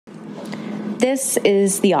This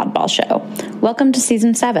is The Oddball Show. Welcome to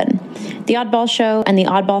Season 7. The Oddball Show and the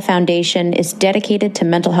Oddball Foundation is dedicated to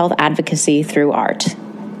mental health advocacy through art. 5,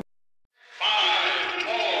 4,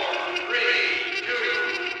 3,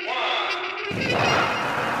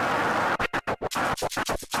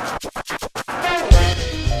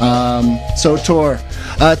 2, 1. So Thor,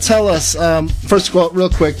 tell us, first of all,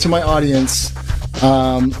 real quick to my audience,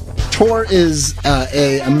 Thor is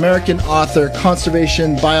a American author,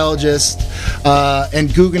 conservation biologist,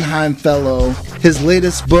 and Guggenheim Fellow. His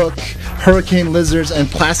latest book, Hurricane Lizards and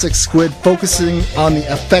Plastic Squid, focusing on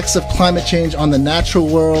the effects of climate change on the natural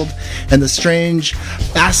world and the strange,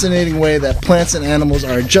 fascinating way that plants and animals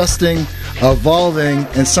are adjusting, evolving,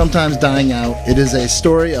 and sometimes dying out. It is a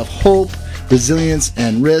story of hope, resilience,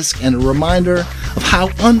 and risk, and a reminder of how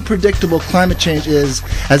unpredictable climate change is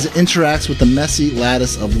as it interacts with the messy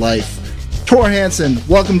lattice of life. Thor Hanson,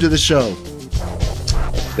 welcome to the show.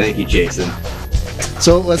 Thank you, Jason.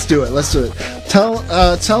 So let's do it.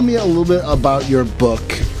 Tell me a little bit about your book.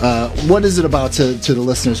 What is it about to the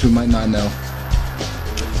listeners who might not know?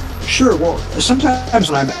 Sure. Well,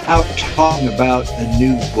 sometimes when I'm out talking about a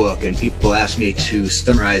new book and people ask me to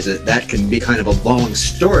summarize it, that can be kind of a long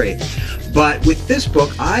story. But with this book,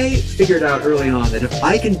 I figured out early on that if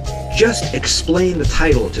I can just explain the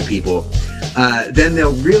title to people, then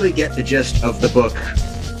they'll really get the gist of the book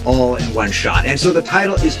all in one shot. And so the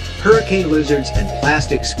title is Hurricane Lizards and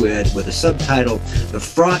Plastic Squid, with a subtitle, The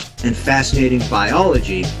Fraught and Fascinating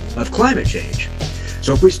Biology of Climate Change.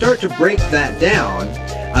 So if we start to break that down,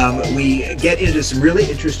 we get into some really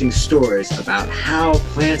interesting stories about how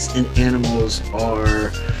plants and animals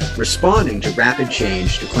are responding to rapid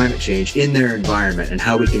change, to climate change in their environment, and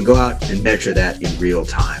how we can go out and measure that in real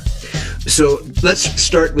time. So let's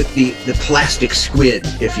start with the plastic squid,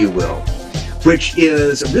 if you will, which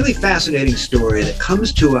is a really fascinating story that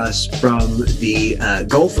comes to us from the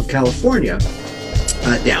Gulf of California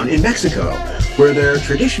down in Mexico, where there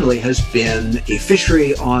traditionally has been a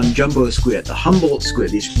fishery on jumbo squid, the Humboldt squid,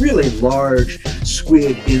 these really large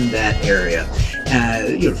squid in that area,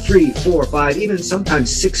 3, 4, 5, even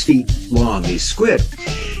sometimes 6 feet long, these squid.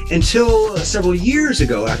 Until several years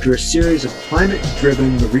ago, after a series of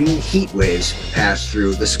climate-driven marine heat waves passed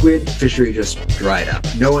through, the squid fishery just dried up.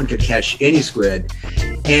 No one could catch any squid,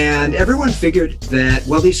 and everyone figured that,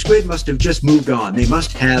 well, these squid must have just moved on. They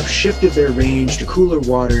must have shifted their range to cooler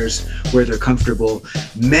waters where they're comfortable.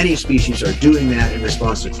 Many species are doing that in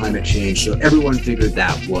response to climate change, so everyone figured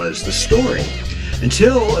that was the story.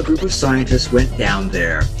 Until a group of scientists went down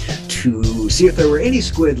there to see if there were any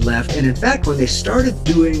squid left, and in fact, when they started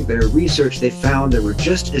doing their research, they found there were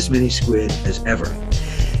just as many squid as ever.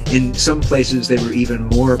 In some places, they were even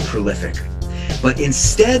more prolific. But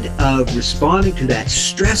instead of responding to that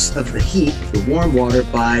stress of the heat, the warm water,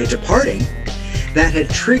 by departing, that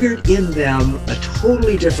had triggered in them a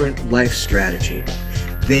totally different life strategy.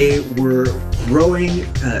 They were growing,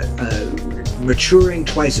 maturing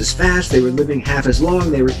twice as fast, they were living half as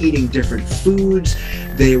long, they were eating different foods,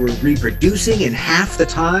 they were reproducing in half the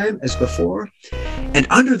time as before. And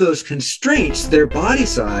under those constraints, their body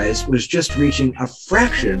size was just reaching a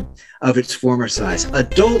fraction of its former size.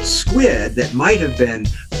 Adult squid that might have been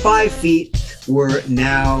 5 feet were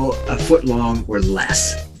now a foot long or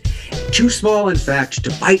less. Too small, in fact,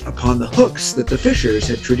 to bite upon the hooks that the fishers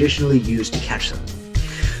had traditionally used to catch them.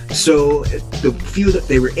 So the few that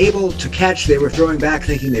they were able to catch, they were throwing back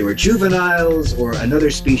thinking they were juveniles or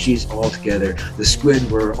another species altogether. The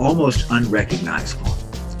squid were almost unrecognizable.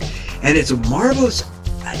 And it's a marvelous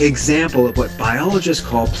example of what biologists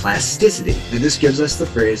call plasticity. And this gives us the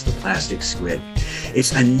phrase, the plastic squid.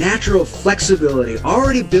 It's a natural flexibility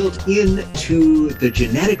already built into the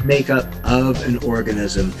genetic makeup of an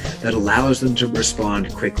organism that allows them to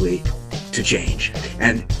respond quickly to change.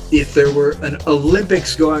 And if there were an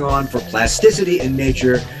Olympics going on for plasticity in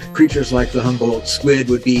nature, creatures like the Humboldt squid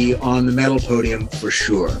would be on the medal podium for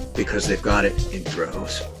sure, because they've got it in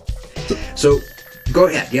droves. So go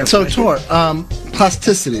ahead. Yeah. So Thor,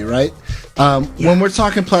 plasticity, right? When we're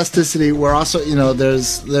talking plasticity, we're also,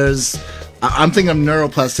 there's I'm thinking of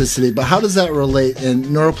neuroplasticity, but how does that relate in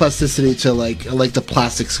neuroplasticity to like the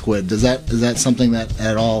plastic squid? Is that something that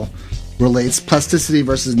at all relates, plasticity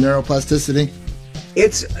versus neuroplasticity?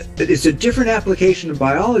 It's a different application of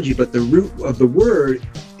biology, but the root of the word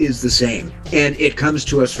is the same. And it comes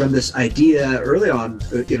to us from this idea early on.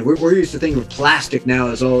 We're used to thinking of plastic now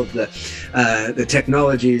as all of the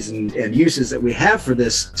technologies and uses that we have for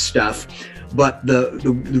this stuff. but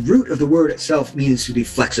the root of the word itself means to be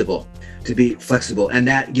flexible, and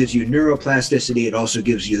that gives you neuroplasticity. It also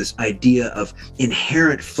gives you this idea of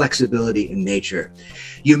inherent flexibility in nature.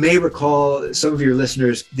 You may recall, some of your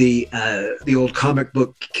listeners, the old comic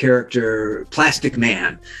book character Plastic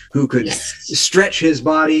Man, who could stretch his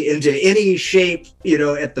body into any shape,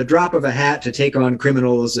 at the drop of a hat to take on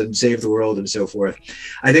criminals and save the world and so forth.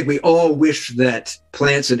 I think we all wish that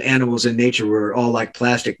plants and animals in nature were all like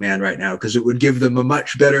Plastic Man right now, because it would give them a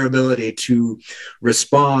much better ability to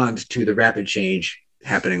respond to the rapid change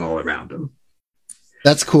happening all around them.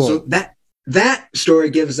 That's cool. So that story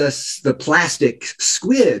gives us the plastic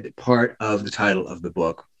squid part of the title of the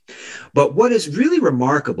book. But what is really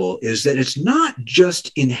remarkable is that it's not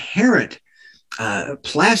just inherent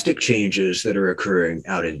plastic changes that are occurring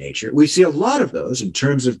out in nature. We see a lot of those in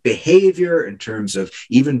terms of behavior, in terms of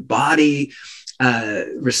even body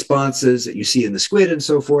responses that you see in the squid and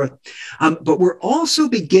so forth. But we're also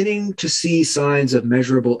beginning to see signs of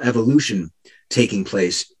measurable evolution taking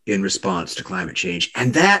place in response to climate change.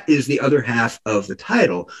 And that is the other half of the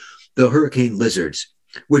title, the hurricane lizards,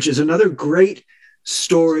 which is another great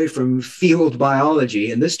story from field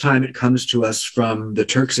biology. And this time it comes to us from the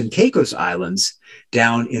Turks and Caicos Islands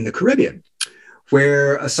down in the Caribbean,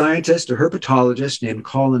 where a scientist, a herpetologist named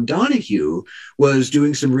Colin Donahue, was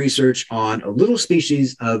doing some research on a little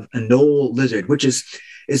species of anole lizard, which is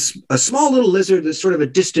a small little lizard that's sort of a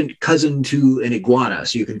distant cousin to an iguana.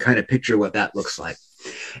 So you can kind of picture what that looks like.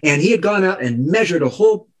 And he had gone out and measured a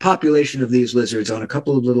whole population of these lizards on a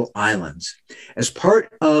couple of little islands as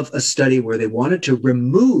part of a study where they wanted to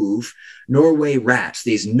remove Norway rats,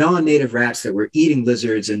 these non-native rats that were eating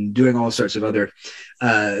lizards and doing all sorts of other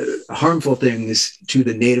harmful things to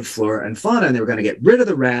the native flora and fauna. And they were going to get rid of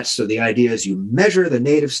the rats. So the idea is you measure the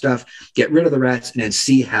native stuff, get rid of the rats, and then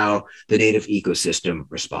see how the native ecosystem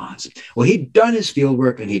responds. Well, he'd done his field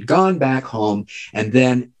work and he'd gone back home, and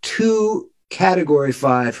then two Category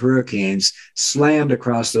 5 hurricanes slammed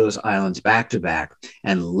across those islands back to back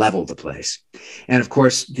and leveled the place. And of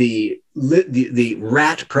course, the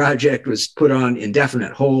rat project was put on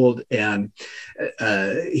indefinite hold, and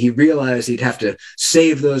he realized he'd have to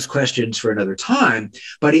save those questions for another time.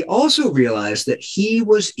 But he also realized that he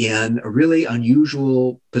was in a really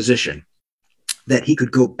unusual position, that he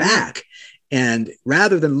could go back and,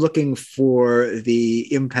 rather than looking for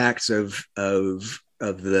the impacts of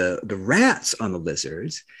the rats on the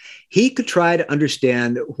lizards, he could try to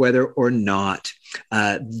understand whether or not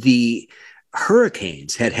the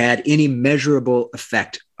hurricanes had had any measurable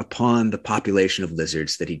effect upon the population of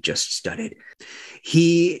lizards that he just studied.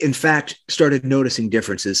 He, in fact, started noticing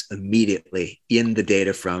differences immediately in the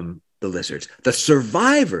data from the lizards. The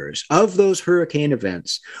survivors of those hurricane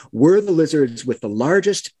events were the lizards with the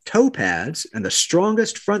largest toe pads and the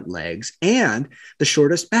strongest front legs and the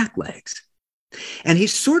shortest back legs. And he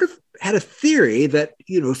sort of had a theory that,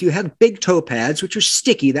 if you have big toe pads, which are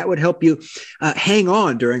sticky, that would help you hang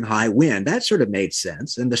on during high wind. That sort of made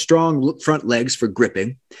sense. And the strong front legs for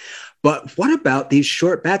gripping. But what about these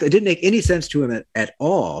short back? It didn't make any sense to him at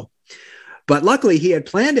all. But luckily, he had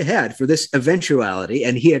planned ahead for this eventuality,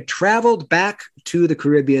 and he had traveled back to the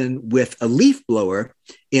Caribbean with a leaf blower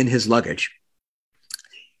in his luggage.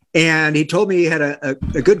 And he told me he had a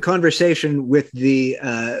good conversation with the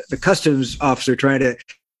customs officer trying to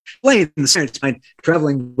explain the science behind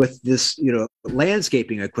traveling with this,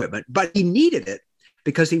 landscaping equipment. But he needed it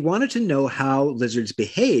because he wanted to know how lizards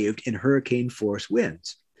behaved in hurricane force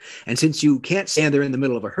winds. And since you can't stand there in the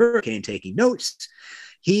middle of a hurricane taking notes,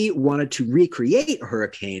 he wanted to recreate a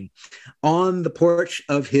hurricane on the porch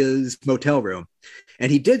of his motel room.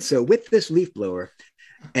 And he did so with this leaf blower.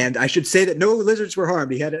 And I should say that no lizards were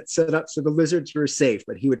harmed. He had it set up so the lizards were safe,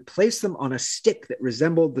 but he would place them on a stick that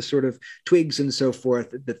resembled the sort of twigs and so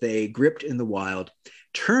forth that they gripped in the wild,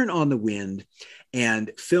 turn on the wind,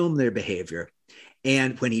 and film their behavior.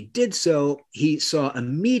 And when he did so, he saw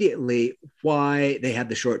immediately why they had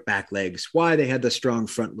the short back legs, why they had the strong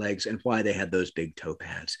front legs, and why they had those big toe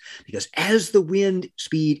pads. Because as the wind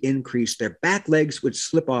speed increased, their back legs would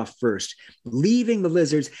slip off first, leaving the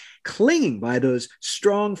lizards clinging by those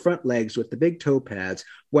strong front legs with the big toe pads,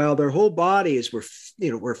 while their whole bodies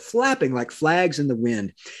were flapping like flags in the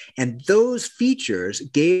wind. And those features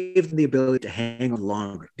gave them the ability to hang on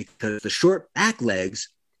longer because the short back legs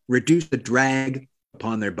reduced the drag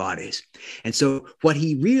upon their bodies. And so what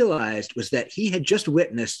he realized was that he had just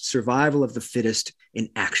witnessed survival of the fittest in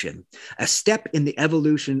action, a step in the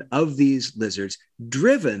evolution of these lizards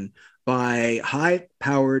driven by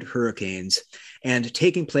high-powered hurricanes and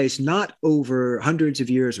taking place not over hundreds of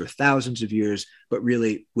years or thousands of years, but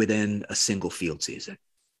really within a single field season.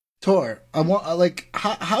 Tor, I want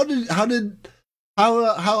how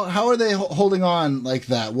are they holding on like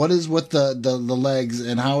that? What is with the legs,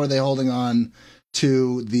 and how are they holding on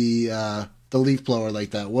to the leaf blower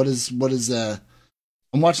like that? What is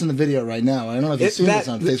I'm watching the video right now. I don't know if you've seen this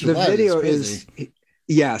on Facebook the Live. video is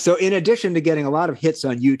yeah. So in addition to getting a lot of hits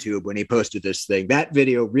on YouTube when he posted this thing, that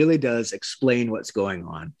video really does explain what's going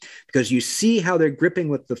on, because you see how they're gripping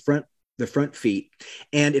with the front feet,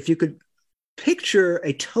 and if you could picture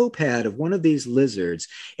a toe pad of one of these lizards,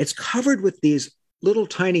 it's covered with these little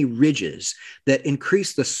tiny ridges that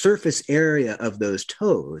increase the surface area of those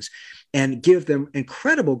toes and give them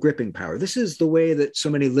incredible gripping power. This is the way that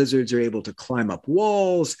so many lizards are able to climb up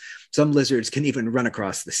walls. Some lizards can even run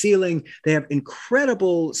across the ceiling. They have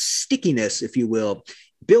incredible stickiness, if you will,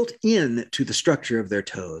 built in to the structure of their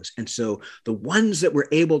toes. And so the ones that were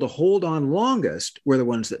able to hold on longest were the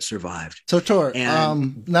ones that survived. So Tor,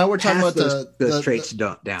 now we're talking about the traits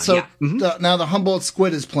down. So yeah. Now the Humboldt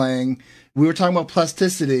squid is playing. We were talking about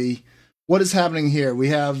plasticity. What is happening here? We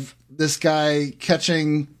have this guy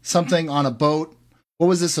catching something on a boat. What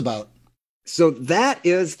was this about? So that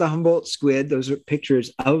is the Humboldt squid. Those are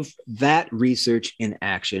pictures of that research in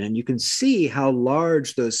action. And you can see how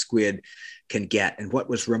large those squid can get. And what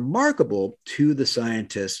was remarkable to the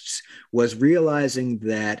scientists was realizing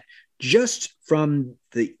that just from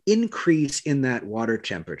the increase in that water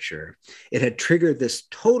temperature, it had triggered this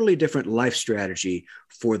totally different life strategy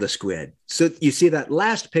for the squid. So you see that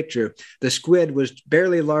last picture, the squid was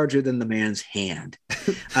barely larger than the man's hand.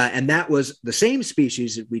 And that was the same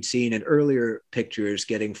species that we'd seen in earlier pictures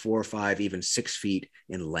getting 4 or 5, even 6 feet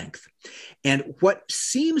in length. And what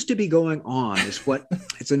seems to be going on is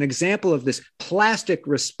it's an example of this plastic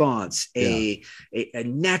response, a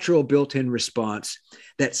natural built-in response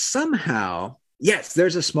that somehow, yes,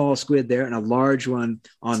 there's a small squid there and a large one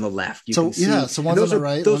on the left. You can see, so one's on the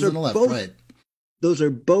right, one's on the left, right. Those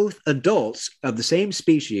are both adults of the same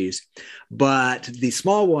species, but the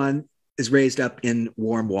small one is raised up in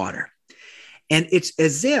warm water. And it's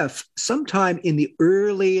as if sometime in the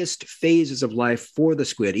earliest phases of life for the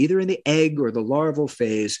squid, either in the egg or the larval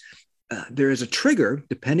phase, there is a trigger,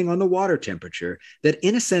 depending on the water temperature, that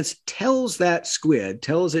in a sense tells that squid,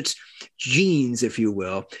 tells its genes, if you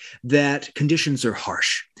will, that conditions are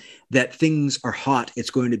harsh, that things are hot. It's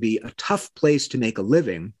going to be a tough place to make a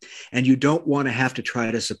living, and you don't want to have to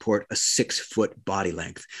try to support a 6-foot body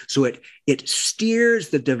length. So it steers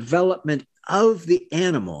the development of the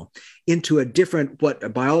animal into a different, what a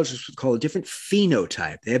biologist would call a different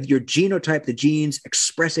phenotype. They have your genotype, the genes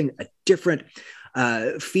expressing a different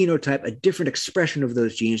phenotype, a different expression of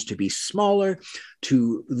those genes, to be smaller,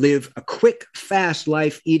 to live a quick, fast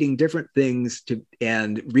life, eating different things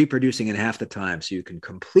and reproducing in half the time. So you can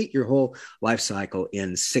complete your whole life cycle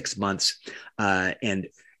in 6 months and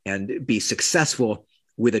be successful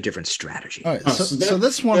with a different strategy. All right, so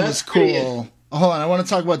this one was cool. Hold on, I want to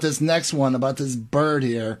talk about this next one, about this bird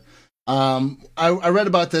here. I read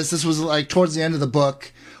about this. This was like towards the end of the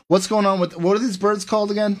book. What's going on with, what are these birds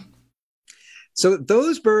called again? So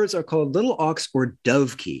those birds are called little auks or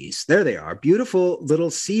dovekies. There they are, beautiful little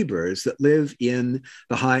seabirds that live in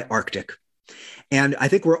the high Arctic. And I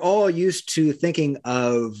think we're all used to thinking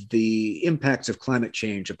of the impacts of climate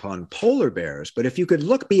change upon polar bears. But if you could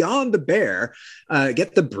look beyond the bear,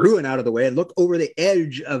 get the Bruin out of the way and look over the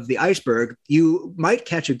edge of the iceberg, you might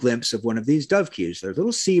catch a glimpse of one of these dovekies. They're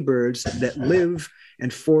little seabirds that live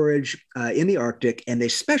and forage in the Arctic, and they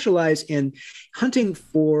specialize in hunting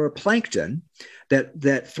for plankton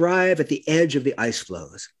that thrive at the edge of the ice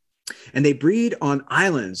floes. And they breed on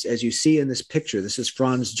islands, as you see in this picture. This is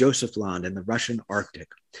Franz Josef Land in the Russian Arctic.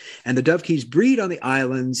 And the dovekies breed on the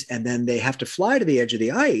islands, and then they have to fly to the edge of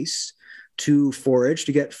the ice to forage,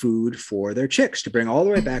 to get food for their chicks, to bring all the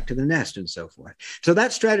way back to the nest and so forth. So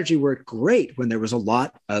that strategy worked great when there was a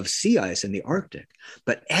lot of sea ice in the Arctic.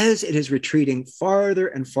 But as it is retreating farther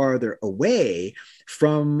and farther away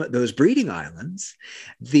from those breeding islands,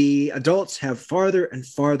 the adults have farther and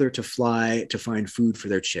farther to fly to find food for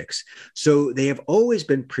their chicks. So they have always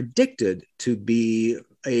been predicted to be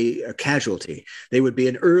a casualty. They would be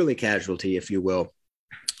an early casualty, if you will,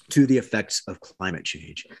 to the effects of climate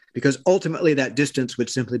change, because ultimately that distance would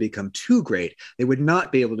simply become too great. They would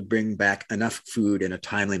not be able to bring back enough food in a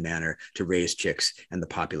timely manner to raise chicks, and the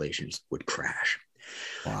populations would crash.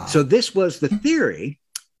 Wow. So this was the theory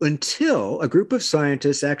until a group of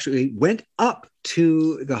scientists actually went up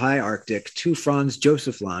to the high Arctic, to Franz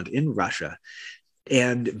Josef Land in Russia,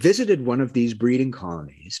 and visited one of these breeding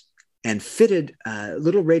colonies and fitted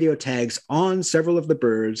little radio tags on several of the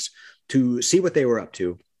birds to see what they were up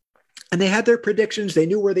to. And they had their predictions. They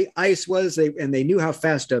knew where the ice was, and they knew how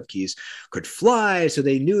fast dovekies could fly. So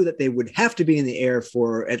they knew that they would have to be in the air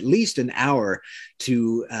for at least an hour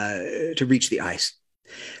to reach the ice.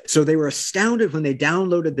 So they were astounded when they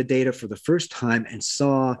downloaded the data for the first time and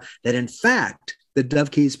saw that, in fact, the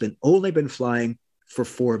dovekies only been flying for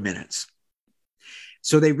 4 minutes.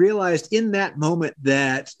 So they realized in that moment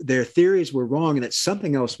that their theories were wrong and that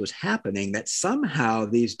something else was happening, that somehow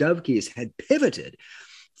these dovekies had pivoted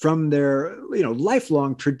from their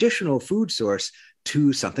lifelong traditional food source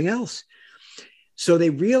to something else. So they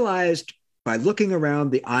realized by looking around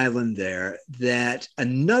the island there that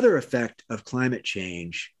another effect of climate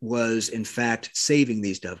change was, in fact, saving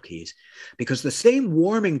these dovekies, because the same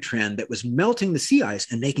warming trend that was melting the sea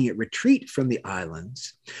ice and making it retreat from the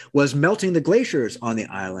islands was melting the glaciers on the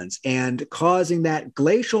islands and causing that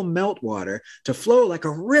glacial meltwater to flow like a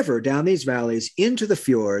river down these valleys into the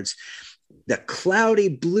fjords, the cloudy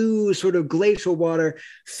blue sort of glacial water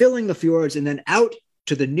filling the fjords and then out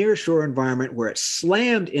to the nearshore environment where it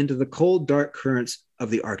slammed into the cold, dark currents of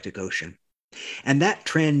the Arctic Ocean. And that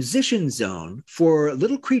transition zone for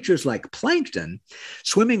little creatures like plankton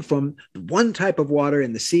swimming from one type of water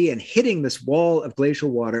in the sea and hitting this wall of glacial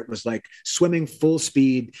water, it was like swimming full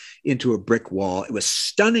speed into a brick wall. It was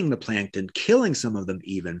stunning the plankton, killing some of them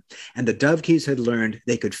even. And the dovekies had learned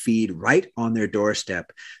they could feed right on their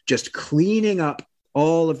doorstep, just cleaning up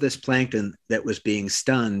all of this plankton that was being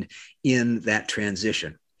stunned in that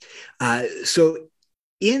transition. So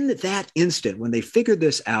in that instant, when they figured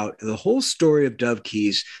this out, the whole story of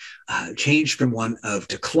dovekies changed from one of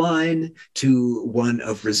decline to one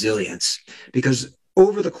of resilience, because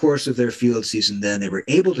over the course of their field season, then they were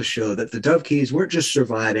able to show that the dovekies weren't just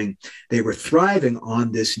surviving, they were thriving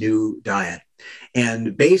on this new diet.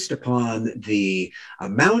 And based upon the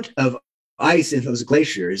amount of ice in those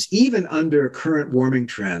glaciers, even under current warming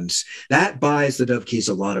trends, that buys the dovekies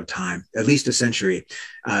a lot of time, at least a century,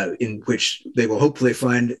 in which they will hopefully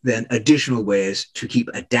find then additional ways to keep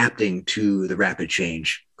adapting to the rapid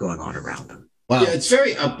change going on around them. Wow. Yeah, it's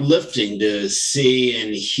very uplifting to see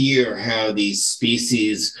and hear how these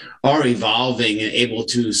species are evolving and able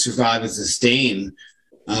to survive and sustain.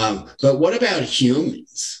 But what about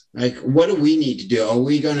humans? Like, what do we need to do? Are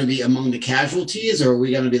we going to be among the casualties, or are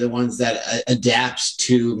we going to be the ones that adapt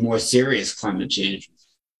to more serious climate change?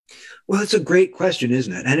 Well, it's a great question,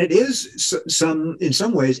 isn't it? And it is in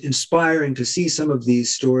some ways inspiring to see some of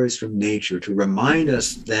these stories from nature, to remind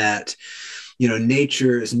us that,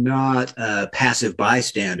 nature is not a passive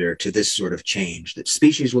bystander to this sort of change, that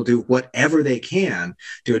species will do whatever they can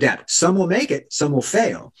to adapt. Some will make it, some will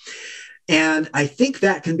fail. And I think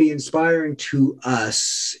that can be inspiring to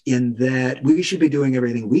us in that we should be doing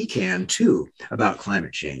everything we can, too, about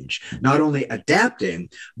climate change. Not only adapting,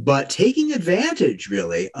 but taking advantage,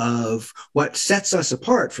 really, of what sets us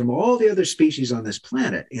apart from all the other species on this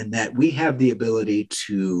planet, in that we have the ability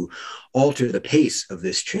to alter the pace of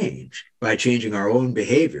this change by changing our own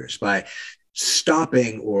behaviors, by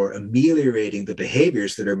stopping or ameliorating the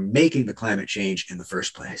behaviors that are making the climate change in the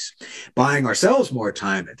first place, buying ourselves more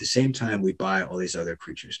time at the same time we buy all these other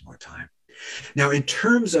creatures more time. Now, in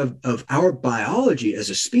terms of our biology as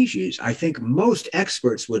a species, I think most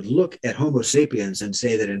experts would look at Homo sapiens and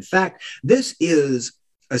say that, in fact, this is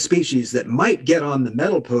a species that might get on the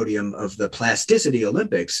medal podium of the plasticity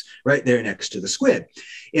Olympics right there next to the squid,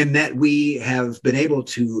 in that we have been able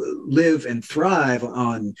to live and thrive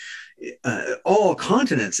on all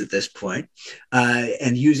continents at this point,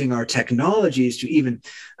 and using our technologies to even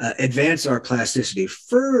advance our plasticity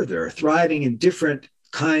further, thriving in different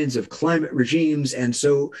kinds of climate regimes. And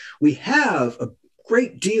so we have a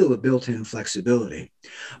great deal of built-in flexibility.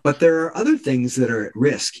 But there are other things that are at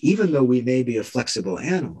risk, even though we may be a flexible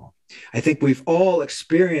animal. I think we've all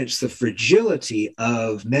experienced the fragility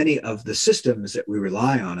of many of the systems that we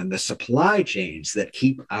rely on and the supply chains that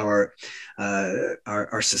keep our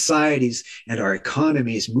societies and our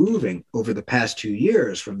economies moving over the past 2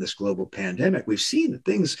 years from this global pandemic. We've seen that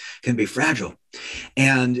things can be fragile.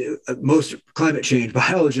 And most climate change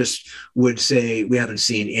biologists would say we haven't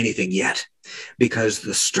seen anything yet, because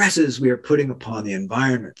the stresses we are putting upon the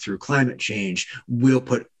environment through climate change will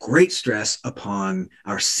put great stress upon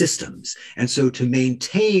our systems. And so to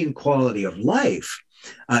maintain quality of life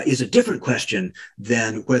is a different question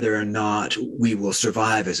than whether or not we will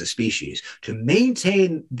survive as a species. To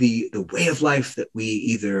maintain the way of life that we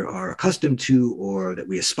either are accustomed to or that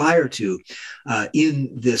we aspire to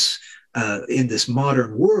in this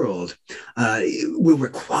modern world will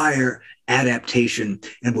require adaptation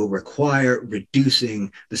and will require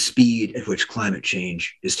reducing the speed at which climate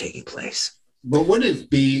change is taking place. But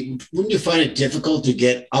wouldn't you find it difficult to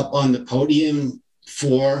get up on the podium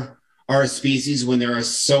for our species when there are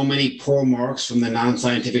so many poor marks from the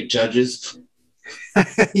non-scientific judges?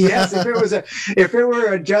 Yes, if it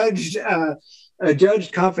were a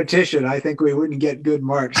judged competition, I think we wouldn't get good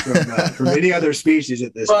marks from any other species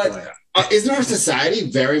at this point. Isn't our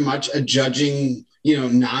society very much a judging,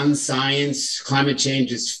 non-science? Climate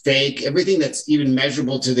change is fake. Everything that's even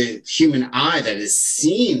measurable to the human eye that is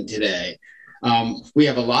seen today, we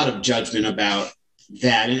have a lot of judgment about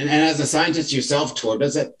that. And as a scientist yourself, Tor,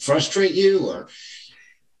 does that frustrate you? Or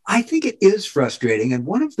I think it is frustrating. And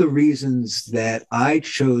one of the reasons that I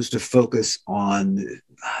chose to focus on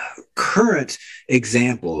current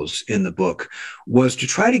examples in the book was to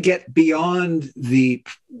try to get beyond the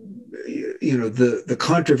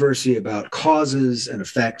controversy about causes and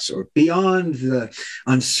effects, or beyond the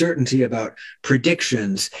uncertainty about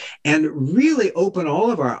predictions, and really open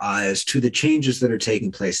all of our eyes to the changes that are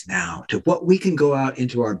taking place now, to what we can go out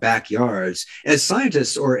into our backyards as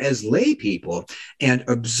scientists or as lay people and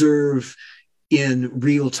observe in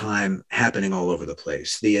real time happening all over the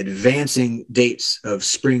place. The advancing dates of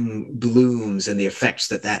spring blooms and the effects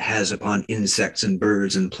that has upon insects and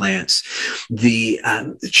birds and plants. The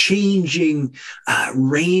changing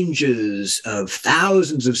ranges of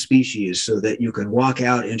thousands of species, so that you can walk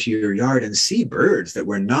out into your yard and see birds that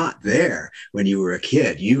were not there when you were a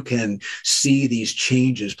kid. You can see these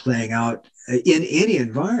changes playing out in any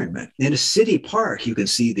environment. In a city park, you can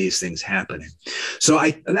see these things happening. So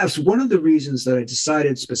that's one of the reasons that I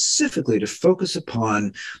decided specifically to focus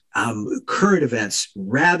upon current events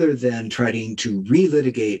rather than trying to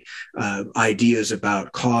relitigate ideas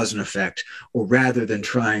about cause and effect, or rather than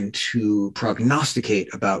trying to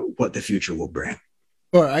prognosticate about what the future will bring.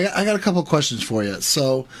 All right, I got a couple of questions for you.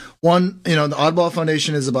 So, one, the Oddball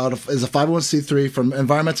Foundation is a 501c3 for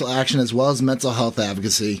environmental action as well as mental health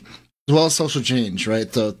advocacy, as well as social change,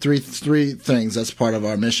 right? So three things. That's part of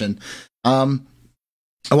our mission. I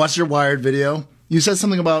watched your Wired video. You said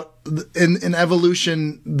something about in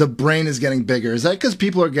evolution, the brain is getting bigger. Is that because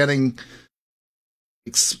people are getting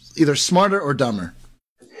either smarter or dumber?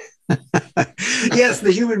 Yes,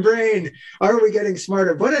 the human brain. Are we getting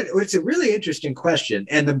smarter? It's a really interesting question.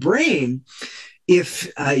 And the brain,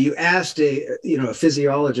 if you asked a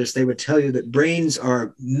physiologist, they would tell you that brains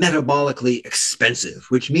are metabolically expensive,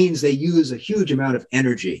 which means they use a huge amount of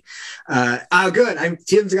energy. Good.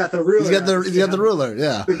 Tim's got the ruler. He's got the ruler.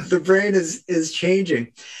 Yeah. The brain is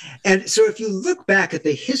changing. And so if you look back at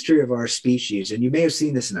the history of our species, and you may have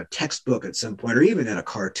seen this in a textbook at some point, or even in a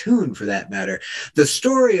cartoon for that matter, the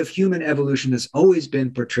story of human evolution has always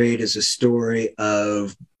been portrayed as a story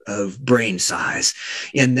of brain size,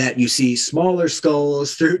 in that you see smaller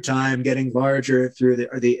skulls through time getting larger through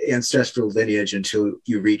the ancestral lineage until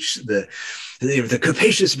you reach the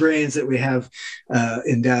capacious brains that we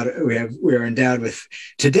are endowed with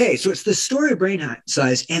today. So it's the story of brain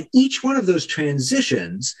size, and each one of those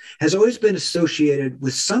transitions has always been associated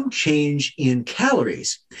with some change in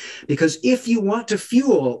calories, because if you want to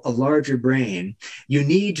fuel a larger brain, you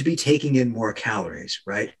need to be taking in more calories,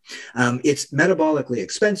 right? It's metabolically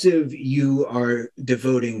expensive. You are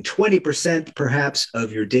devoting 20% perhaps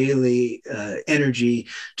of your daily energy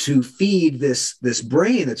to feed this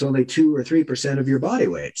brain that's only 2 or 3% of your body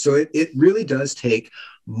weight. So it really does take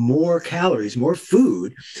more calories, more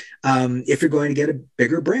food, if you're going to get a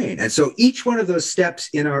bigger brain. And so each one of those steps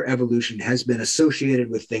in our evolution has been associated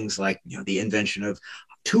with things like the invention of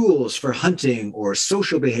tools for hunting or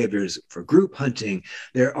social behaviors for group hunting.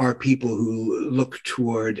 There are people who look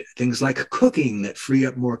toward things like cooking that free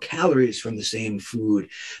up more calories from the same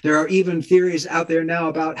food. There are even theories out there now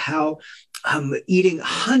about how eating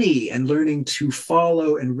honey and learning to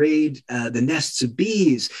follow and raid the nests of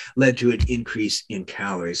bees led to an increase in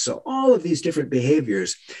calories. So all of these different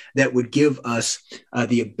behaviors that would give us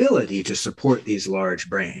the ability to support these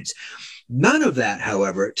large brains. None of that,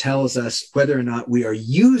 however, tells us whether or not we are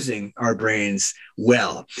using our brains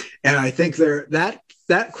well. And I think that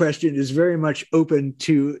question is very much open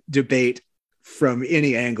to debate from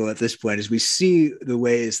any angle at this point, as we see the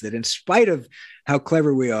ways that, in spite of how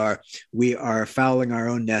clever we are fouling our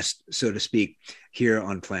own nest, so to speak, here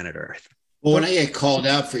on planet Earth. Well, when I get called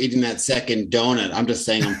out for eating that second donut, I'm just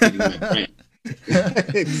saying I'm feeding my brain.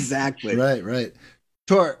 Exactly. Right.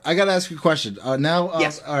 Tor, I got to ask you a question.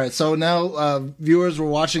 Yes. All right. So now viewers were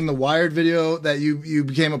watching the Wired video that you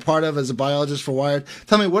became a part of as a biologist for Wired.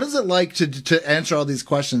 Tell me, what is it like to answer all these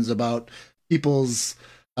questions about people's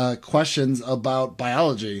questions about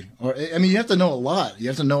biology? Or, I mean, you have to know a lot. You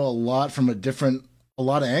have to know a lot from a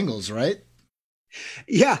lot of angles, right?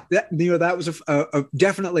 Yeah, that was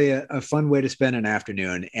definitely a fun way to spend an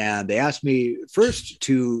afternoon. And they asked me first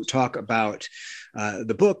to talk about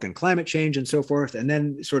the book and climate change and so forth. And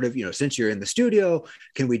then sort of, since you're in the studio,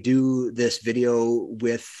 can we do this video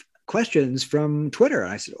with questions from Twitter?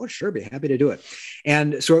 And I said, oh, sure, be happy to do it.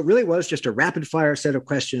 And so it really was just a rapid fire set of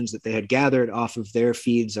questions that they had gathered off of their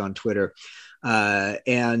feeds on Twitter.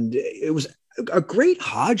 And it was a great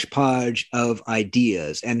hodgepodge of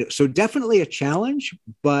ideas. And so definitely a challenge,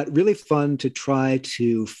 but really fun to try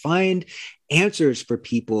to find answers for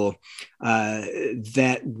people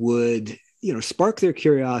that would, spark their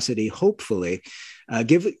curiosity, hopefully,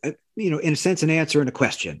 give, in a sense, an answer and a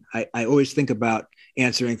question. I always think about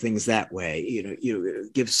answering things that way, you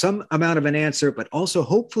give some amount of an answer, but also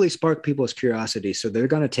hopefully spark people's curiosity. So they're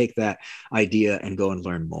going to take that idea and go and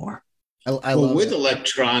learn more. With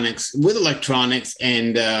electronics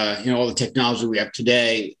and all the technology we have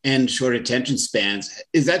today and short attention spans,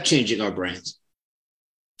 is that changing our brains?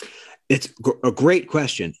 It's a great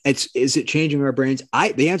question. Is it changing our brains?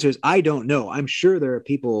 The answer is I don't know. I'm sure there are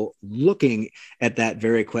people looking at that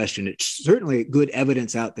very question. It's certainly good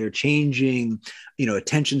evidence out there changing,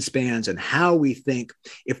 attention spans and how we think.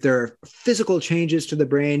 If there are physical changes to the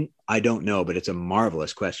brain, I don't know, but it's a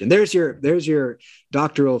marvelous question. There's your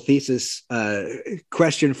doctoral thesis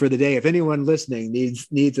question for the day. If anyone listening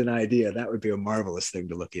needs an idea, that would be a marvelous thing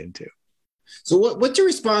to look into. So what's your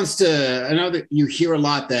response to, I know that you hear a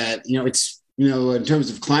lot that, it's, in terms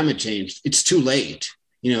of climate change, it's too late.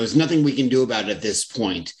 There's nothing we can do about it at this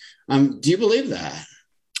point. Do you believe that?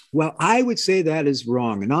 Well, I would say that is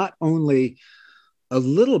wrong. Not only a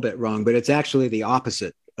little bit wrong, but it's actually the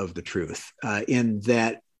opposite of the truth, in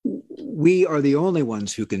that we are the only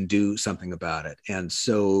ones who can do something about it. And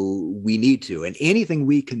so we need to. And anything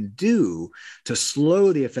we can do to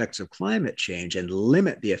slow the effects of climate change and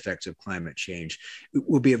limit the effects of climate change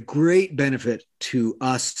will be of great benefit to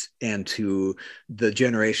us and to the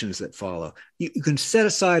generations that follow. You can set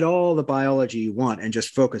aside all the biology you want and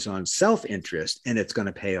just focus on self-interest, and it's going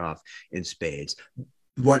to pay off in spades.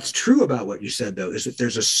 What's true about what you said, though, is that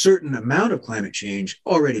there's a certain amount of climate change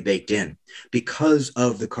already baked in because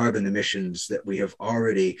of the carbon emissions that we have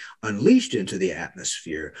already unleashed into the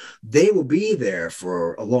atmosphere. They will be there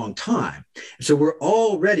for a long time. So we're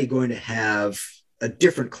already going to have a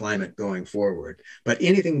different climate going forward. But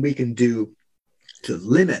anything we can do to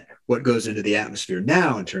limit what goes into the atmosphere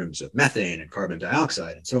now in terms of methane and carbon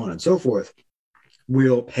dioxide and so on and so forth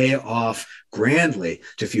will pay off grandly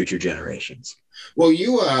to future generations. Well,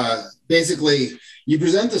 you you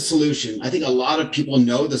present the solution. I think a lot of people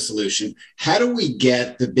know the solution. How do we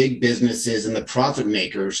get the big businesses and the profit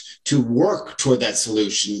makers to work toward that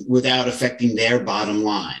solution without affecting their bottom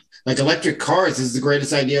line? Like electric cars is the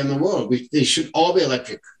greatest idea in the world. They should all be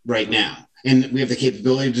electric right now, and we have the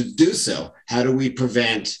capability to do so. How do we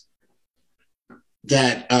prevent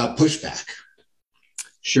that pushback?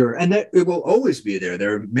 Sure. And that it will always be there.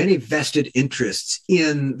 There are many vested interests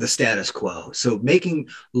in the status quo. So making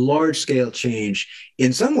large scale change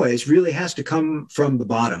in some ways really has to come from the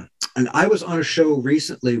bottom. And I was on a show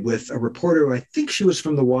recently with a reporter who I think she was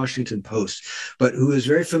from the Washington Post, but who is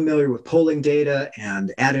very familiar with polling data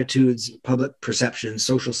and attitudes, public perception,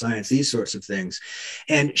 social science, these sorts of things.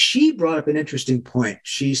 And she brought up an interesting point.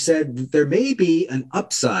 She said that there may be an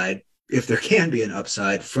upside, if there can be an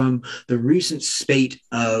upside, from the recent spate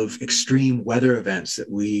of extreme weather events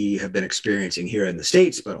that we have been experiencing here in the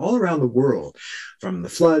States, but all around the world, from the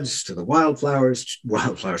floods to the wildfires,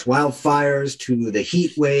 to the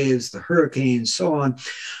heat waves, the hurricanes, so on,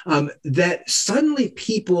 that suddenly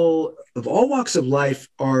people of all walks of life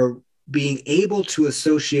are being able to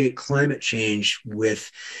associate climate change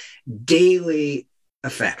with daily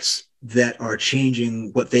effects that are changing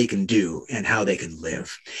what they can do and how they can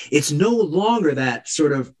live. It's no longer that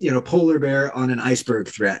sort of, polar bear on an iceberg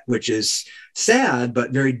threat, which is sad, but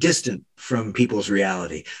very distant from people's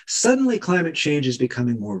reality. Suddenly climate change is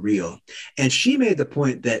becoming more real. And she made the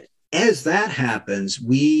point that as that happens,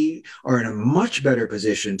 we are in a much better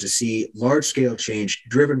position to see large-scale change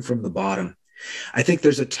driven from the bottom. I think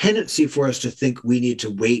there's a tendency for us to think we need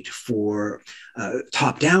to wait for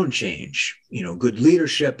top-down change, good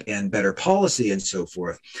leadership and better policy and so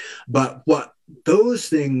forth. But what those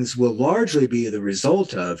things will largely be the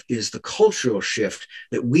result of is the cultural shift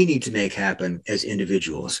that we need to make happen as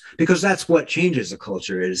individuals, because that's what changes a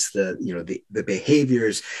culture, is the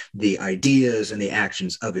behaviors, the ideas, and the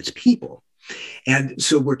actions of its people. And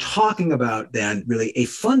so we're talking about then really a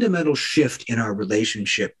fundamental shift in our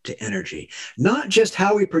relationship to energy, not just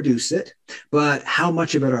how we produce it, but how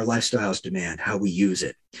much of it our lifestyles demand, how we use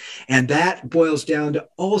it. And that boils down to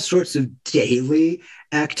all sorts of daily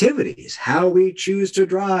activities, how we choose to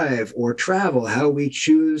drive or travel, how we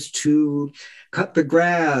choose to cut the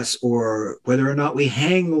grass, or whether or not we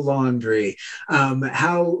hang the laundry,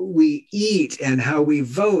 how we eat and how we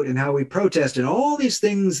vote and how we protest, and all these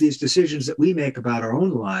things, these decisions that we make about our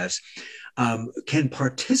own lives can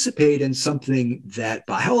participate in something that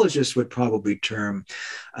biologists would probably term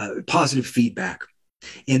positive feedback.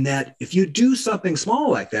 In that if you do something small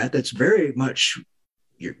like that, that's very much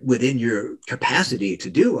within your capacity to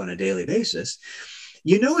do on a daily basis,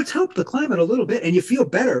 it's helped the climate a little bit and you feel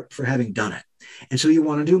better for having done it. And so you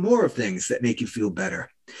want to do more of things that make you feel better.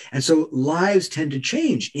 And so lives tend to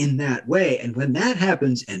change in that way. And when that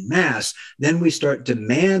happens en masse, then we start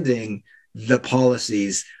demanding the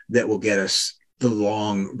policies that will get us the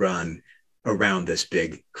long run around this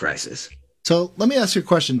big crisis. So let me ask you a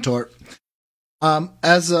question, Thor.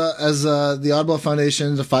 As the Oddball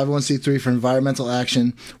Foundation is a 501c3 for environmental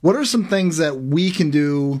action, what are some things that we can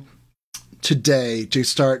do today to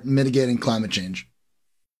start mitigating climate change?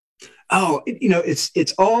 Oh,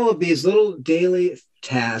 it's all of these little daily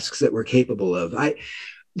tasks that we're capable of.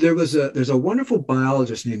 There's a wonderful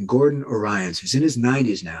biologist named Gordon Orions who's in his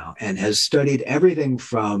 90s now and has studied everything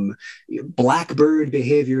from blackbird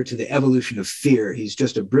behavior to the evolution of fear. He's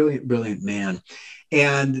just a brilliant, brilliant man.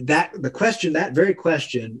 And that very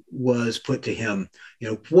question was put to him,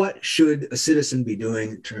 what should a citizen be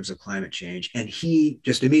doing in terms of climate change? And he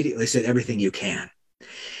just immediately said, everything you can.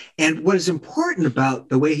 And what is important about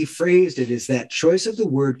the way he phrased it is that choice of the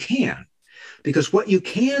word can, because what you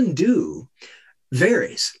can do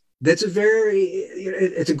varies. It's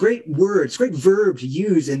a great word, it's a great verb to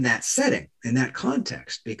use in that setting, in that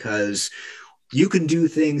context, because you can do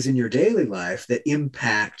things in your daily life that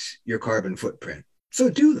impact your carbon footprint. So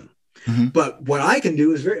do them. Mm-hmm. But what I can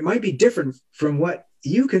do it might be different from what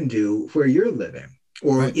you can do where you're living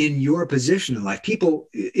or right. in your position in life. People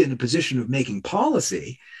in a position of making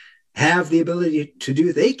policy have the ability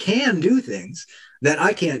they can do things that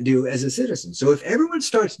I can't do as a citizen. So if everyone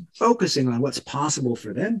starts focusing on what's possible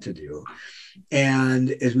for them to do, and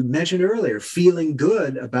as we mentioned earlier, feeling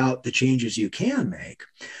good about the changes you can make,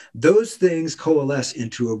 those things coalesce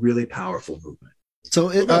into a really powerful movement. So,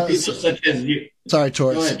 sorry,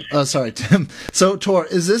 Thor. Sorry, Tim. So, Thor,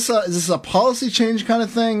 is this a policy change kind of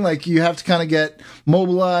thing? Like you have to kind of get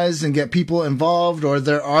mobilized and get people involved, or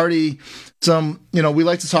there already some? We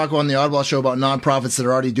like to talk on the Oddball Show about nonprofits that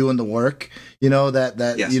are already doing the work.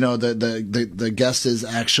 That yes. The guest is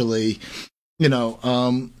actually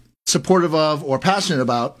supportive of or passionate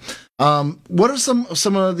about. What are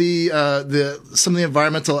some of the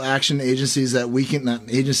environmental action agencies that we can, not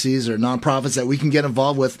agencies or nonprofits that we can get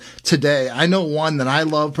involved with today? I know one that I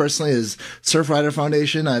love personally is Surfrider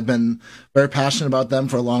Foundation. I've been very passionate about them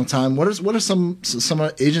for a long time. What are some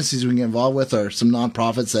agencies we can get involved with, or some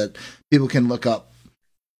nonprofits that people can look up?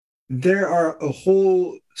 There are a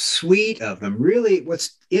whole suite of them. Really,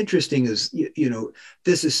 what's interesting is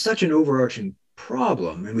this is such an overarching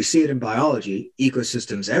problem, and we see it in biology,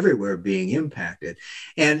 ecosystems everywhere being impacted.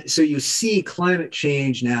 And so you see climate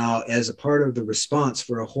change now as a part of the response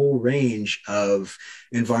for a whole range of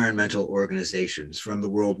environmental organizations, from the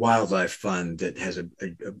World Wildlife Fund that has a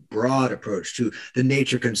broad approach to the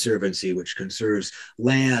Nature Conservancy, which conserves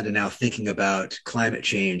land and now thinking about climate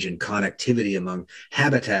change and connectivity among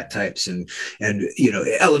habitat types and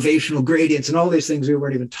elevational gradients and all these things we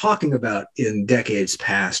weren't even talking about in decades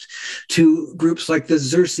past, to groups like the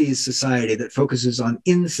Xerces Society that focuses on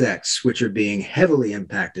insects, which are being heavily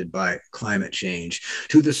impacted by climate change,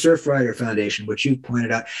 to the Surfrider Foundation, which you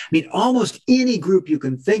pointed out. I mean, almost any group you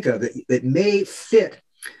can think of that may fit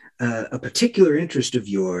a particular interest of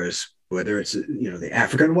yours, whether it's the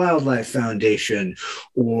African Wildlife Foundation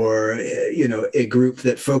or a group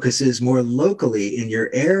that focuses more locally in your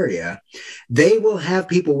area, they will have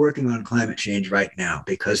people working on climate change right now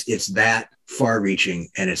because it's that far-reaching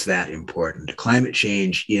and it's that important. Climate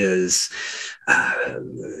change is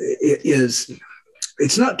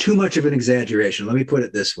it's not too much of an exaggeration, let me put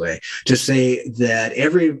it this way, to say that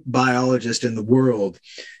every biologist in the world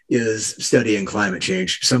is studying climate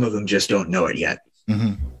change. Some of them just don't know it yet.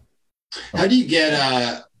 Mm-hmm. How do you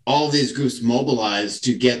get all these groups mobilized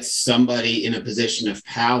to get somebody in a position of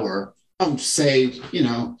power? Say,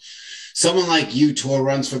 someone like you, Thor,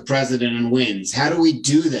 runs for president and wins. How do we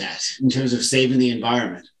do that in terms of saving the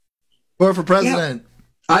environment? Or for president?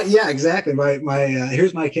 Yeah. Yeah, exactly.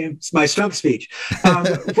 Here's my stump speech.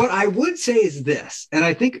 What I would say is this, and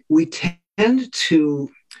I think we tend to.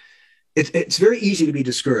 It's very easy to be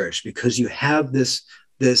discouraged because you have this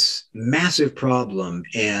massive problem,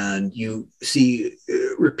 and you see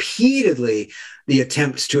repeatedly the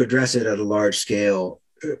attempts to address it at a large scale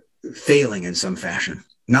failing in some fashion,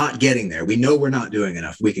 not getting there. We know we're not doing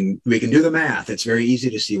enough. We can do the math. It's very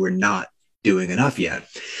easy to see we're not doing enough yet.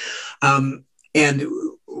 And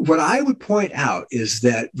what I would point out is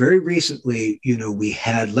that very recently, we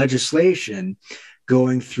had legislation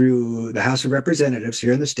going through the House of Representatives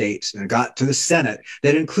here in the States and got to the Senate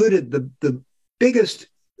that included the biggest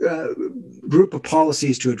group of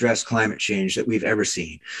policies to address climate change that we've ever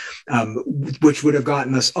seen, which would have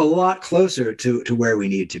gotten us a lot closer to where we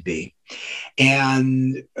need to be.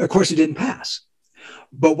 And of course, it didn't pass.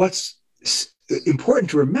 But what's important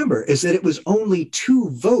to remember is that it was only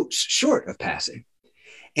 2 votes short of passing.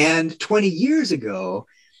 And 20 years ago,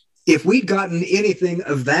 if we'd gotten anything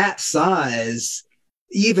of that size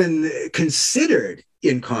even considered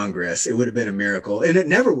in Congress, it would have been a miracle, and it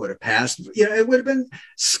never would have passed. It would have been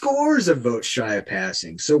scores of votes shy of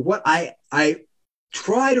passing. So what I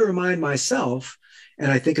try to remind myself,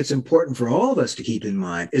 and I think it's important for all of us to keep in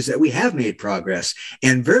mind, is that we have made progress.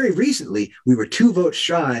 And very recently, we were 2 votes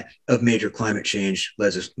shy of major climate change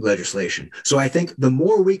legislation. So I think the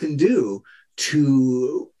more we can do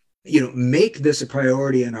to make this a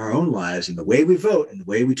priority in our own lives, and the way we vote and the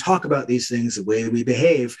way we talk about these things, the way we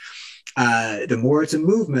behave, the more it's a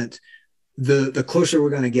movement, the closer we're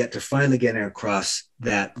going to get to finally getting across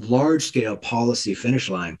that large scale policy finish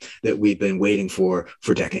line that we've been waiting for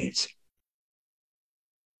decades.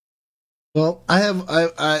 Well, I have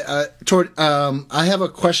a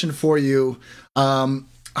question for you.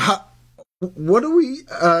 What do we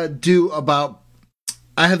do about?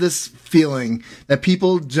 I have this feeling that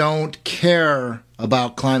people don't care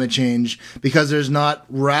about climate change because there's not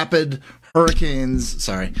rapid hurricanes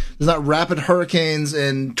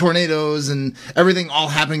and tornadoes and everything all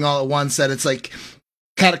happening all at once, that it's like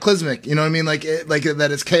cataclysmic, you know what I mean? Like that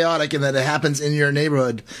it's chaotic and that it happens in your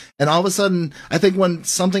neighborhood. And all of a sudden, I think when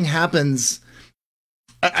something happens,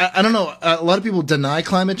 I don't know, a lot of people deny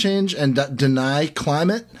climate change and deny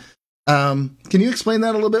climate. Can you explain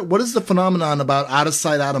that a little bit? What is the phenomenon about out of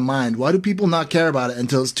sight, out of mind? Why do people not care about it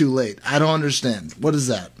until it's too late? I don't understand. What is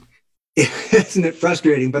that? Isn't it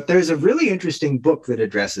frustrating? But there's a really interesting book that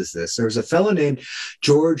addresses this. There's a fellow named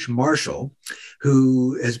George Marshall,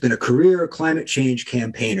 who has been a career climate change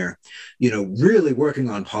campaigner, really working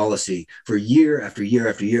on policy for year after year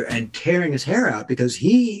after year and tearing his hair out because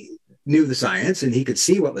he knew the science and he could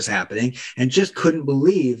see what was happening and just couldn't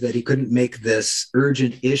believe that he couldn't make this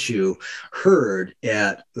urgent issue heard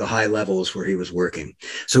at the high levels where he was working.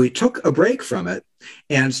 So he took a break from it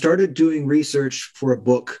and started doing research for a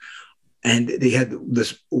book. And they had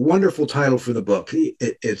this wonderful title for the book.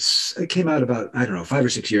 It came out about, 5 or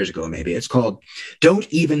 6 years ago, maybe. It's called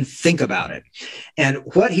Don't Even Think About It. And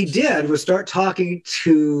what he did was start talking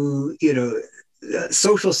to,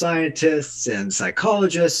 social scientists and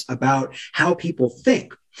psychologists about how people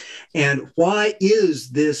think. And why is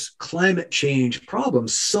this climate change problem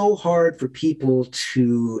so hard for people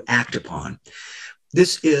to act upon?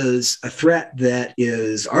 This is a threat that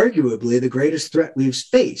is arguably the greatest threat we've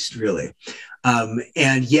faced, really.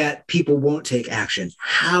 And yet people won't take action.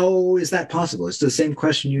 How is that possible? It's the same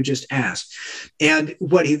question you just asked. And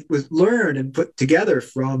what he learned and put together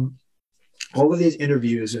from all of these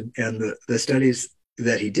interviews and the studies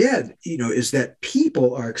that he did, is that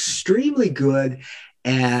people are extremely good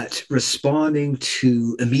at responding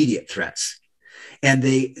to immediate threats. And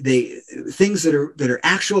they things that are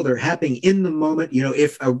actual, they're happening in the moment.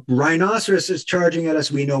 If a rhinoceros is charging at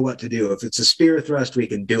us, we know what to do. If it's a spear thrust, we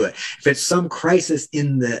can do it. If it's some crisis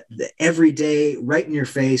in the everyday, right in your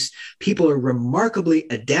face, people are remarkably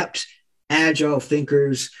adept, agile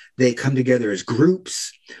thinkers. They come together as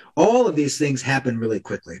groups. All of these things happen really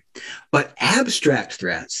quickly. But abstract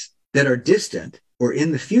threats that are distant or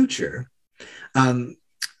in the future,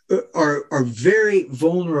 are very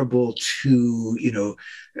vulnerable to,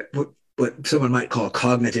 what someone might call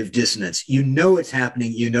cognitive dissonance. It's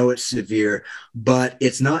happening, it's severe, but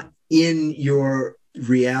it's not in your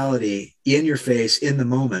reality, in your face, in the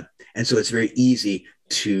moment. And so it's very easy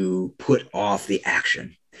to put off the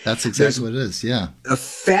action. That's exactly what it is, yeah. A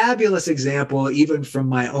fabulous example, even from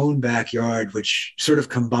my own backyard, which sort of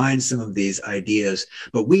combines some of these ideas.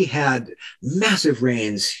 But we had massive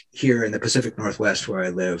rains here in the Pacific Northwest where I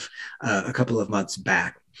live a couple of months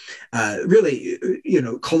back. really,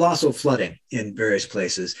 colossal flooding in various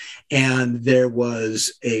places. And there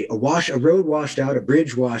was a road washed out, a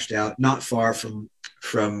bridge washed out, not far from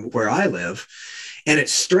where I live. And it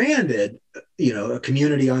stranded, a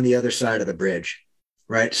community on the other side of the bridge,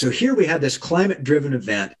 right? So here we had this climate-driven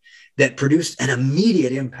event that produced an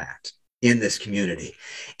immediate impact in this community.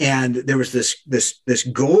 And there was this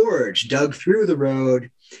gorge dug through the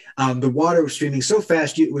road. The water was streaming so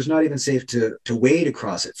fast, it was not even safe to wade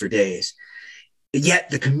across it for days.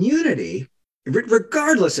 Yet the community,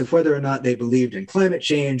 regardless of whether or not they believed in climate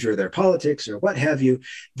change or their politics or what have you,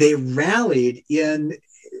 they rallied in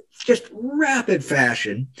just rapid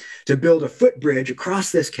fashion to build a footbridge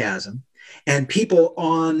across this chasm. And people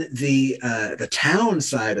on the town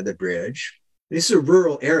side of the bridge, this is a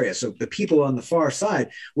rural area, so the people on the far side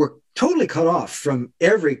were totally cut off from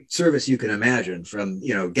every service you can imagine, from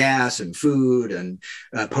gas and food and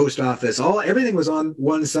post office. Everything was on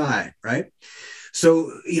one side, right?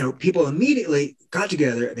 So people immediately got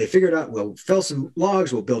together. They figured out, we'll fell some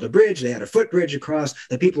logs, we'll build a bridge. They had a footbridge across.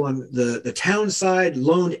 The people on the town side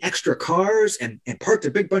loaned extra cars and parked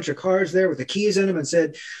a big bunch of cars there with the keys in them and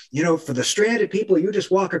said, for the stranded people, you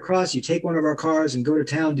just walk across, you take one of our cars and go to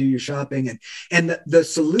town, do your shopping. And the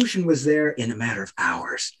solution was there in a matter of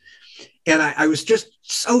hours. And I was just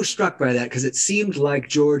so struck by that, because it seemed like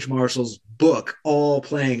George Marshall's book all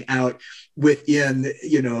playing out within,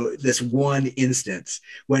 this one instance.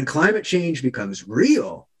 When climate change becomes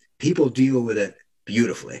real, people deal with it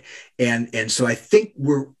beautifully. And so I think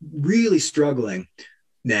we're really struggling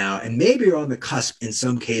now, and maybe are on the cusp in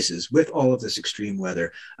some cases with all of this extreme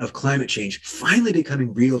weather, of climate change finally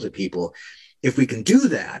becoming real to people. If we can do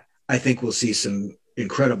that, I think we'll see some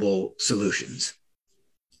incredible solutions.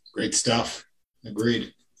 Great stuff.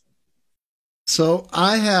 Agreed. So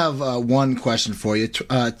I have one question for you.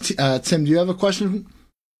 Tim, do you have a question?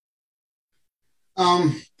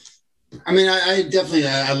 I definitely,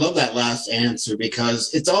 I love that last answer,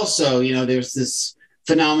 because it's also, there's this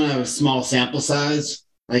phenomenon of small sample size.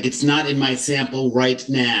 Like, it's not in my sample right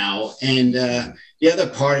now. And the other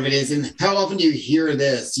part of it is, and how often do you hear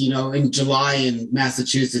this, in July in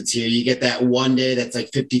Massachusetts here, you get that one day that's like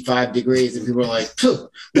 55 degrees and people are like,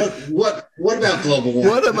 what about global warming?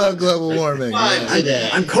 What about global warming?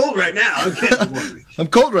 I'm cold right now. I'm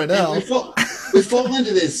cold right now. We fall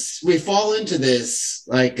into this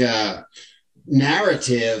like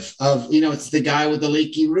narrative of, it's the guy with the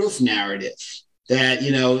leaky roof narrative. That,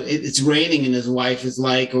 it's raining and his wife is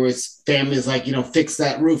like, or his family is like, fix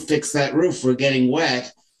that roof, we're getting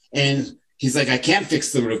wet. And he's like, I can't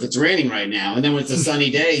fix the roof, it's raining right now. And then when it's a sunny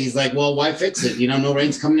day, he's like, well, why fix it? No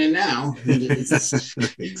rain's coming in now.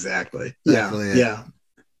 Exactly. Yeah.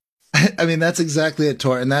 I mean, that's exactly it,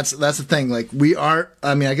 Tor. And that's the thing. Like, I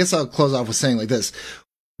guess I'll close off with saying like this.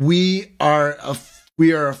 We are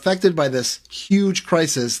affected by this huge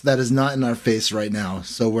crisis that is not in our face right now,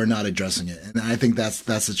 so we're not addressing it. And I think that's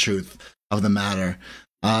the truth of the matter.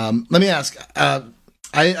 Let me ask.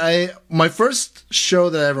 My first show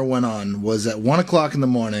that I ever went on was at 1:00 in the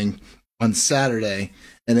morning on Saturday,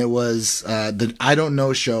 and it was the I Don't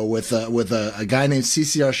Know show with a guy named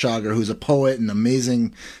CCR Shagar, who's a poet and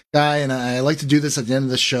amazing guy. And I like to do this at the end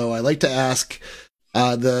of the show. I like to ask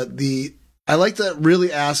I like to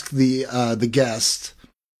really ask the guest,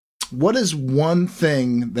 what is one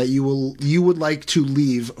thing that you would like to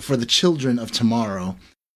leave for the children of tomorrow?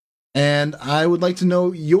 And I would like to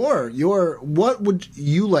know what would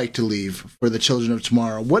you like to leave for the children of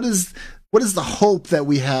tomorrow? What is the hope that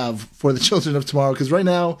we have for the children of tomorrow? Because right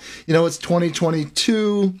now, it's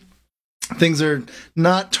 2022. Things are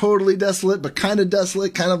not totally desolate, but kind of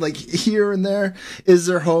desolate, kind of like here and there. Is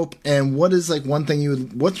there hope? And what is like one thing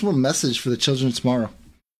what's one message for the children of tomorrow?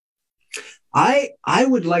 I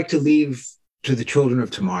would like to leave to the children of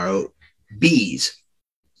tomorrow bees.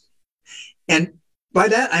 And by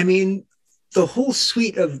that, I mean the whole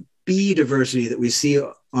suite of bee diversity that we see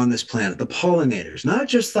on this planet, the pollinators, not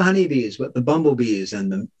just the honeybees, but the bumblebees and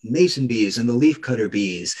the mason bees and the leafcutter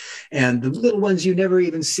bees and the little ones you never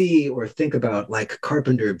even see or think about, like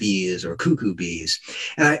carpenter bees or cuckoo bees.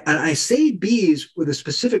 And I say bees with a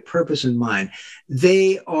specific purpose in mind.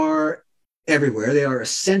 They are everywhere. They are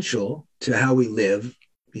essential to how we live.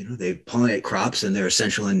 They pollinate crops and they're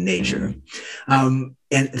essential in nature. And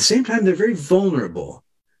at the same time, they're very vulnerable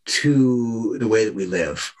to the way that we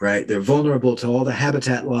live, right? They're vulnerable to all the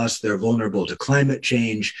habitat loss. They're vulnerable to climate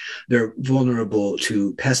change. They're vulnerable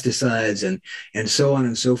to pesticides and so on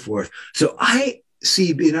and so forth. So I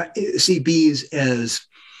see bees as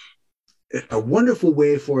a wonderful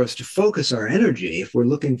way for us to focus our energy if we're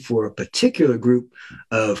looking for a particular group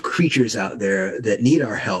of creatures out there that need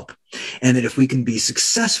our help. And that if we can be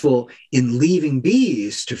successful in leaving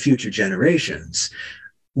bees to future generations,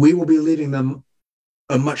 we will be leaving them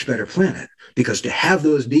a much better planet, because to have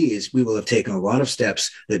those bees, we will have taken a lot of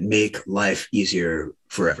steps that make life easier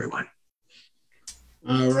for everyone.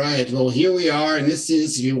 All right. Well, here we are. And this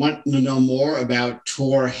is, if you want to know more about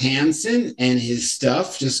Thor Hanson and his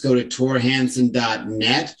stuff, just go to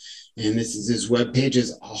thorhanson.net. And this is his webpage.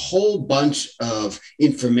 There's a whole bunch of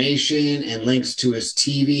information and links to his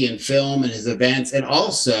TV and film and his events, and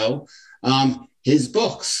also his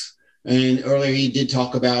books. And earlier he did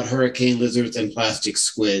talk about hurricane lizards and plastic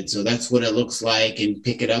squid. So that's what it looks like, and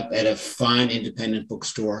pick it up at a fine independent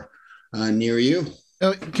bookstore near you.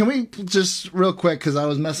 Can we just real quick, because I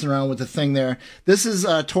was messing around with the thing there. This is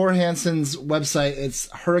Thor Hanson's website.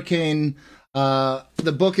 It's Hurricane.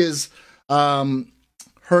 The book is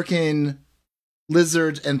Hurricane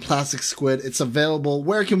Lizards and Plastic Squid. It's available.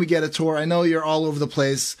 Where can we get it, Thor? I know you're all over the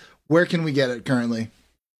place. Where can we get it currently?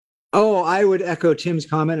 Oh, I would echo Tim's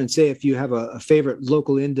comment and say if you have a favorite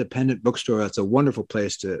local independent bookstore, that's a wonderful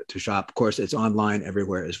place to shop. Of course, it's online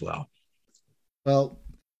everywhere as well. Well,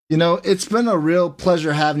 you know, it's been a real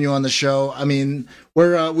pleasure having you on the show. I mean,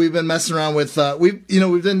 we've been messing around with we've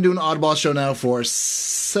been doing Oddball Show now for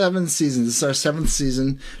 7 seasons. This is our 7th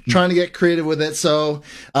season, trying to get creative with it. So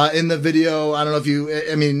in the video, I don't know if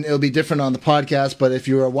it'll be different on the podcast, but if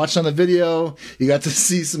you were watching on the video, you got to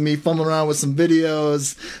see me fumbling around with some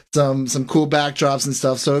videos, some cool backdrops and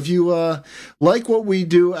stuff. So if you like what we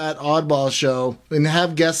do at Oddball Show and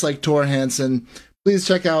have guests like Thor Hanson, please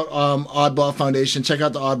check out Oddball Foundation. Check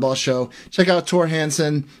out the Oddball Show. Check out Thor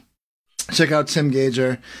Hanson. Check out Tim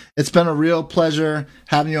Gager. It's been a real pleasure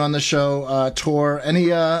having you on the show, Thor.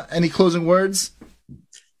 Any closing words?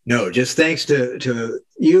 No, just thanks to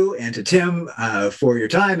you and to Tim for your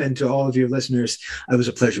time, and to all of your listeners. It was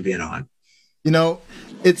a pleasure being on. You know,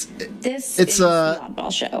 it's the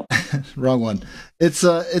Oddball Show. Wrong one.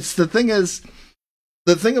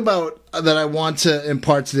 The thing about that I want to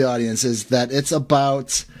impart to the audience is that it's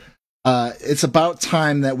about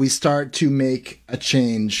time that we start to make a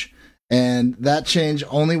change, and that change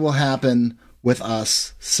only will happen with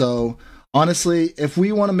us. So honestly, if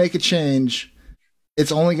we want to make a change,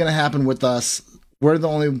 it's only going to happen with us. We're the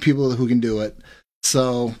only people who can do it.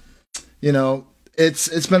 So, you know,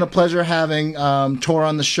 it's been a pleasure having Thor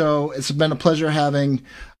on the show. It's been a pleasure having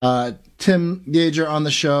Tim Gager on the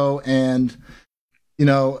show, and you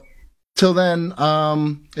know, till then,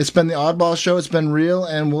 it's been the Oddball Show. It's been real,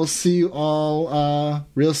 and we'll see you all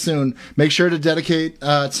real soon. Make sure to dedicate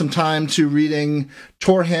some time to reading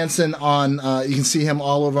Thor Hanson on. You can see him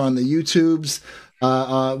all over on the YouTubes.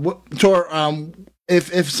 Thor,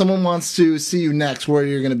 if someone wants to see you next, where are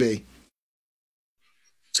you going to be?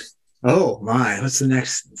 Oh my, what's the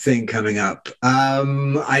next thing coming up?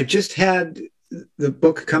 I just had the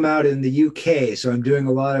book come out in the UK, so I'm doing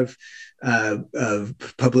a lot of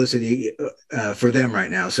publicity for them right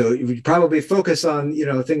now. So you probably focus on, you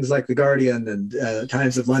know, things like The Guardian and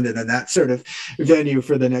Times of London and that sort of venue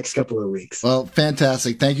for the next couple of weeks. Well,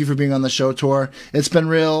 fantastic. Thank you for being on the show, Thor. It's been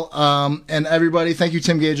real. And everybody, thank you,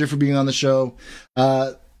 Tim Gager, for being on the show.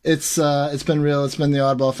 It's been real. It's been the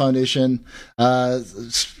Oddball Foundation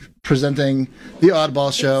presenting the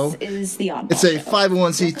Oddball Show. This is the Oddball It's a Show.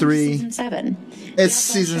 501c3. Season 7. It's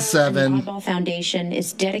season 7. The Oddball Foundation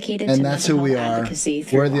is dedicated and to that's who we are.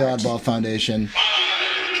 We're the Oddball Foundation.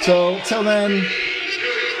 So till then,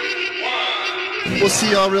 we'll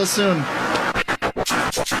see y'all real soon.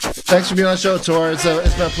 Thanks for being on the show, Thor. It's been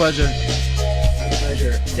a pleasure. My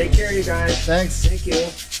pleasure. Take care, you guys. Thanks. Thank you.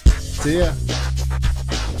 See ya.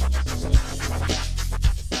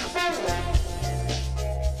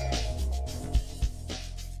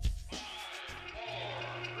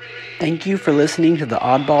 Thank you for listening to The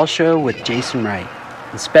Oddball Show with Jason Wright.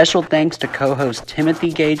 And special thanks to co-host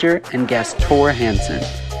Timothy Gager and guest Thor Hanson.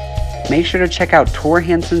 Make sure to check out Thor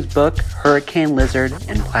Hanson's book, Hurricane Lizard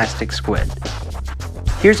and Plastic Squid.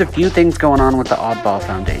 Here's a few things going on with the Oddball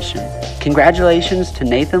Foundation. Congratulations to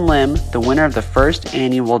Nathan Lim, the winner of the first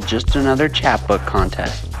annual Just Another Chapbook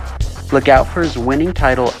contest. Look out for his winning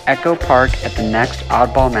title, Echo Park, at the next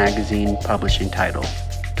Oddball Magazine publishing title.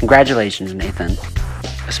 Congratulations, Nathan.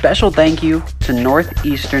 A special thank you to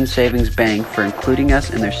Northeastern Savings Bank for including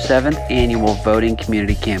us in their 7th annual voting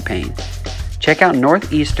community campaign. Check out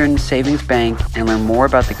Northeastern Savings Bank and learn more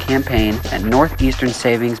about the campaign at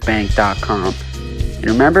northeasternsavingsbank.com. And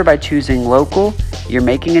remember, by choosing local, you're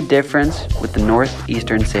making a difference with the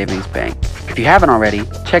Northeastern Savings Bank. If you haven't already,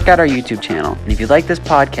 check out our YouTube channel, and if you like this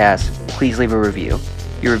podcast, please leave a review.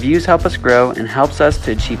 Your reviews help us grow and helps us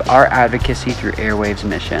to achieve our advocacy through Airwaves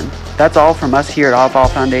mission. That's all from us here at Oddball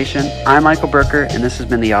Foundation. I'm Michael Berker, and this has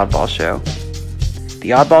been The Oddball Show.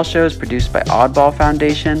 The Oddball Show is produced by Oddball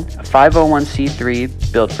Foundation, a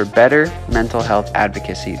 501c3 built for better mental health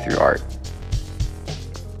advocacy through art.